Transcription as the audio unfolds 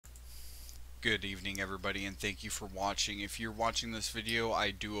Good evening everybody, and thank you for watching. If you're watching this video, I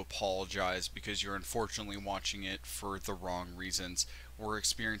do apologize because you're unfortunately watching it for the wrong reasons. We're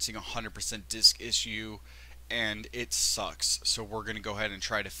experiencing a 100% disk issue and it sucks. So we're going to go ahead and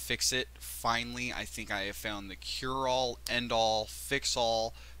try to fix it. Finally, I think I have found the cure-all, end-all,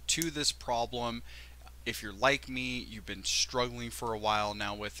 fix-all to this problem. If you're like me, you've been struggling for a while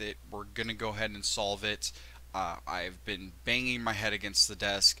now with it, we're going to go ahead and solve it. I've been banging my head against the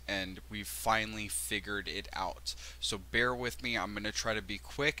desk and we've finally figured it out. So bear with me, I'm going to try to be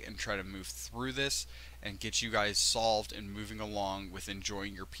quick and try to move through this and get you guys solved and moving along with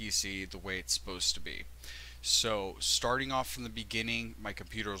enjoying your PC the way it's supposed to be. So starting off from the beginning, my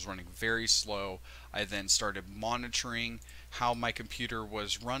computer was running very slow. I then started monitoring how my computer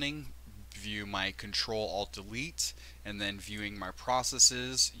was running, view my Control-Alt-Delete, and then viewing my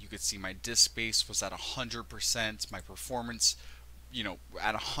processes. You could see my disk space was at 100%, my performance,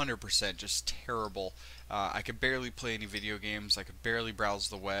 at 100%, just terrible. I could barely play any video games, I could barely browse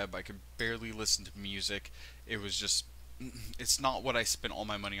the web, I could barely listen to music. It was just, it's not what I spent all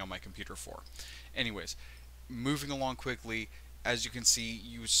my money on my computer for. Anyways, moving along quickly, as you can see,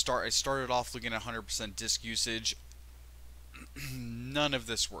 I started off looking at 100% disk usage. None of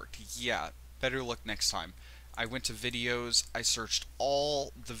this worked. Yeah, better luck next time. I went to videos, I searched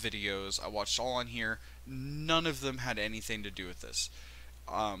all the videos, I watched all on here, none of them had anything to do with this.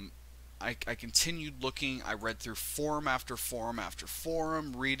 I continued looking, I read through forum after forum after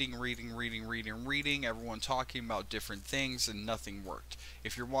forum, reading, everyone talking about different things, and nothing worked.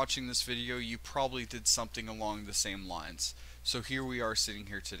 If you're watching this video, you probably did something along the same lines. So here we are sitting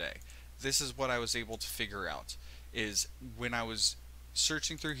here today. This is what I was able to figure out, is when I was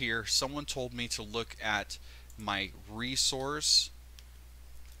searching through here, someone told me to look at my resource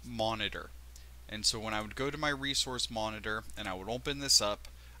monitor. And so when I would go to my resource monitor and I would open this up,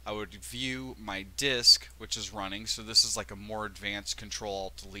 I would view my disk, which is running. So this is like a more advanced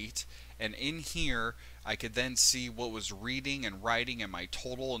Control-Alt-Delete. And in here, I could then see what was reading and writing and my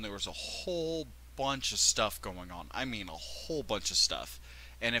total, and there was a whole bunch of stuff going on. I mean, a whole bunch of stuff.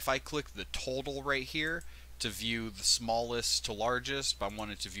 And if I click the total right here to view the smallest to largest, if I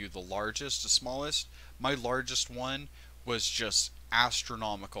wanted to view the largest to smallest, my largest one was just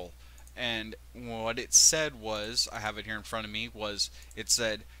astronomical. And what it said was, I have it here in front of me, it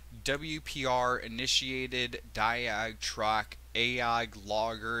said WPR initiated diag track AIG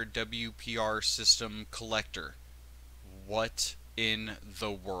logger WPR system collector. What in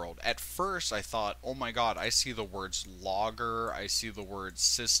the world? At first I thought, oh my god, I see the words logger, I see the word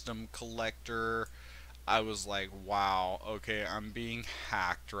system collector. I was like, wow, okay, I'm being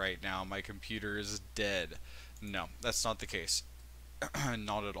hacked right now, my computer is dead. No, that's not the case.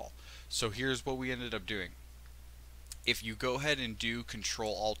 Not at all. So here's what we ended up doing. If you go ahead and do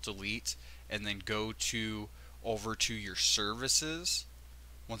Control-Alt-Delete and then go over to your services,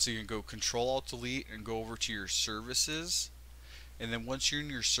 once again go Control-Alt-Delete and go over to your services, and then once you're in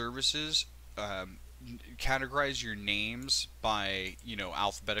your services, categorize your names by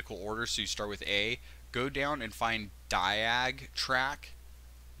alphabetical order. So you start with A, go down and find diag track,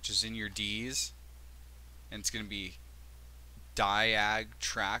 which is in your D's, and it's going to be diag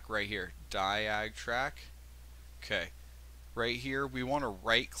track right here, diag track. Okay, right here we want to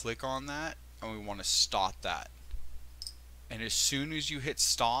right click on that and we want to stop that. And as soon as you hit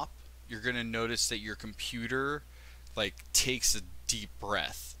stop, you're going to notice that your computer takes a deep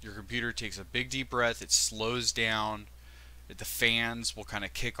breath. Your computer takes a big deep breath, it slows down, the fans will kind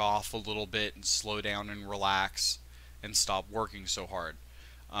of kick off a little bit and slow down and relax and stop working so hard.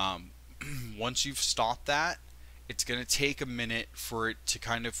 Once you've stopped that, it's going to take a minute for it to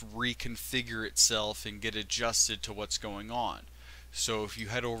kind of reconfigure itself and get adjusted to what's going on. So if you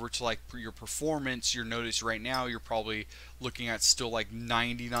head over to your performance, you'll notice right now you're probably looking at still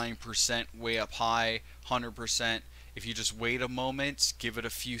 99% way up high, 100%. If you just wait a moment, give it a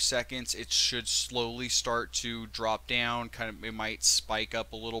few seconds, it should slowly start to drop down. It might spike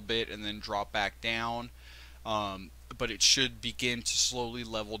up a little bit and then drop back down, but it should begin to slowly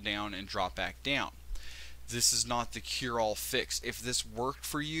level down and drop back down. This is not the cure-all fix. If this worked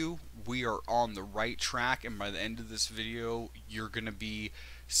for you, we are on the right track, and by the end of this video, you're going to be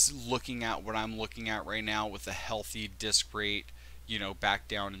looking at what I'm looking at right now with a healthy disk rate, back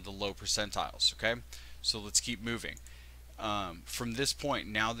down in the low percentiles, okay? So let's keep moving. From this point,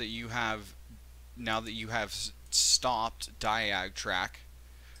 now that you have stopped diag track,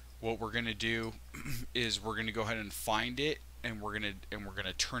 what we're going to do is we're going to go ahead and find it, and we're going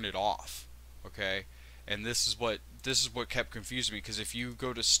to turn it off, okay? And this is what kept confusing me, because if you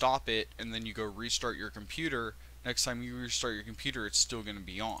go to stop it and then you go restart your computer, next time you restart your computer it's still going to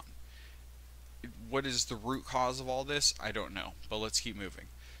be on. what is the root cause of all this? I don't know, but let's keep moving.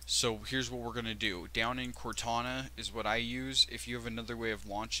 So here's what we're going to do. Down in Cortana is what I use. If you have another way of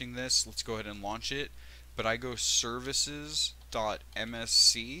launching this, let's go ahead and launch it. But I go services.msc,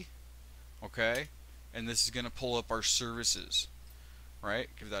 okay? And this is going to pull up our services, right?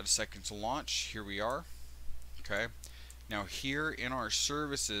 Give that a second to launch. Here we are, okay? Now here in our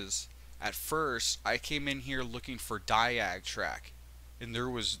services, at first I came in here looking for diag track, and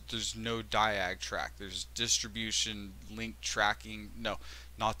there's no diag track. There's distribution link tracking, no,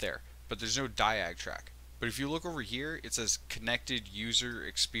 not there, but there's no diag track. But if you look over here, it says connected user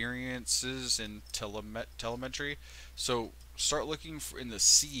experiences and telemetry. So start looking in the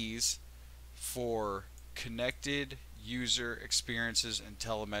C's for connected user experiences and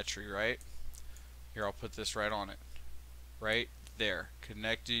telemetry, right? Here, I'll put this right on it. Right there,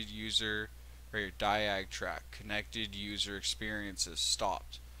 connected user, right here, diag track, connected user experiences,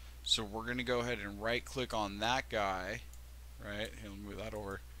 stopped. So we're going to go ahead and right click on that guy, right? Here, let me move that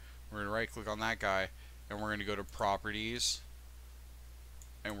over. We're going to right click on that guy, and we're going to go to properties,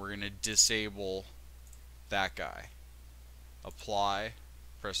 and we're going to disable that guy. Apply,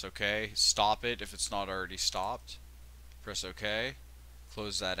 press OK, stop it if it's not already stopped, press OK,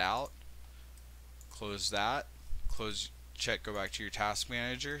 close that out, close that, close, check, go back to your task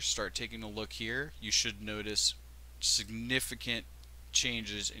manager, start taking a look here. You should notice significant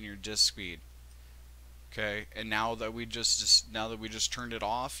changes in your disk speed. Okay, and now that we just turned it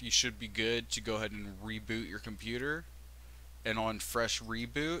off, you should be good to go ahead and reboot your computer. And on fresh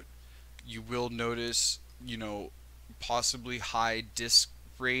reboot, you will notice, possibly high disk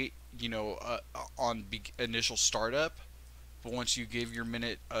rate, on initial startup. But once you give your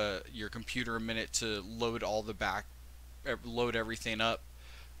computer a minute to load load everything up,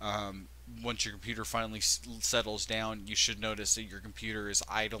 once your computer finally settles down, you should notice that your computer is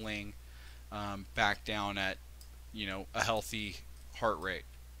idling back down at a healthy heart rate.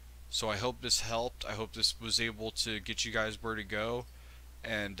 So I hope this helped. I hope this was able to get you guys where to go.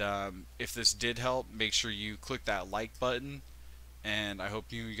 And if this did help, make sure you click that like button. And I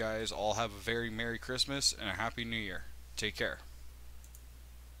hope you guys all have a very Merry Christmas and a Happy New Year. Take care.